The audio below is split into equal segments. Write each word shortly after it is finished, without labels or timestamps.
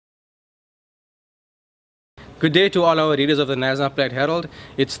Good day to all our readers of the Knysna-Plett Herald.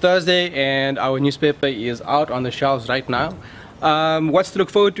 It's Thursday and our newspaper is out on the shelves right now. What's to look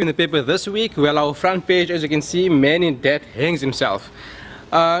forward to in the paper this week? Well, our front page, as you can see, man in debt hangs himself.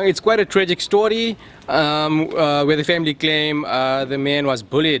 It's quite a tragic story where the family claim the man was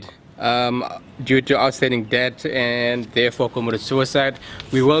bullied due to outstanding debt and therefore committed suicide.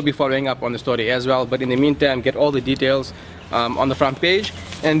 We will be following up on the story as well, but in the meantime, get all the details on the front page.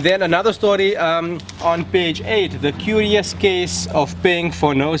 And then another story on page 8, the curious case of paying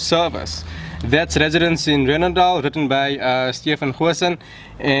for no service. That's Residents in Renendal, written by Stephen Wessel.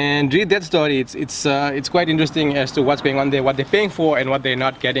 And read that story. It's quite interesting as to what's going on there, what they're paying for and what they're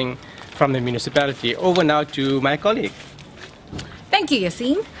not getting from the municipality. Over now to my colleague. Thank you,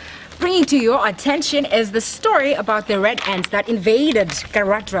 Yassine. Bringing to your attention is the story about the red ants that invaded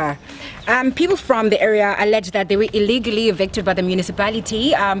Karatra. People from the area allege that they were illegally evicted by the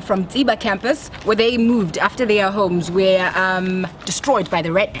municipality from Tsiba campus, where they moved after their homes were destroyed by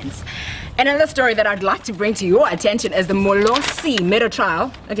the red ants. Another story that I'd like to bring to your attention is the Molosi murder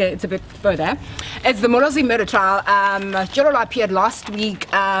trial. Okay, it's a bit further. It's the Molosi murder trial. Jolola appeared last week.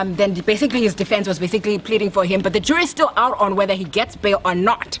 Then basically his defense was basically pleading for him, but the jury is still out on whether he gets bail or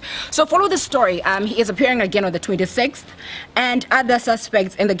not. So follow the story. He is appearing again on the 26th, and other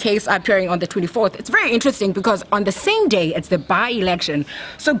suspects in the case are appearing on the 24th. It's very interesting because on the same day, it's the by-election.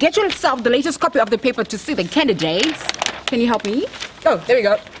 So get yourself the latest copy of the paper to see the candidates. Can you help me? Oh, there we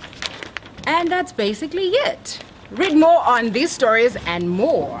go. And that's basically it. Read more on these stories and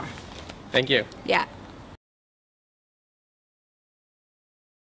more. Thank you. Yeah.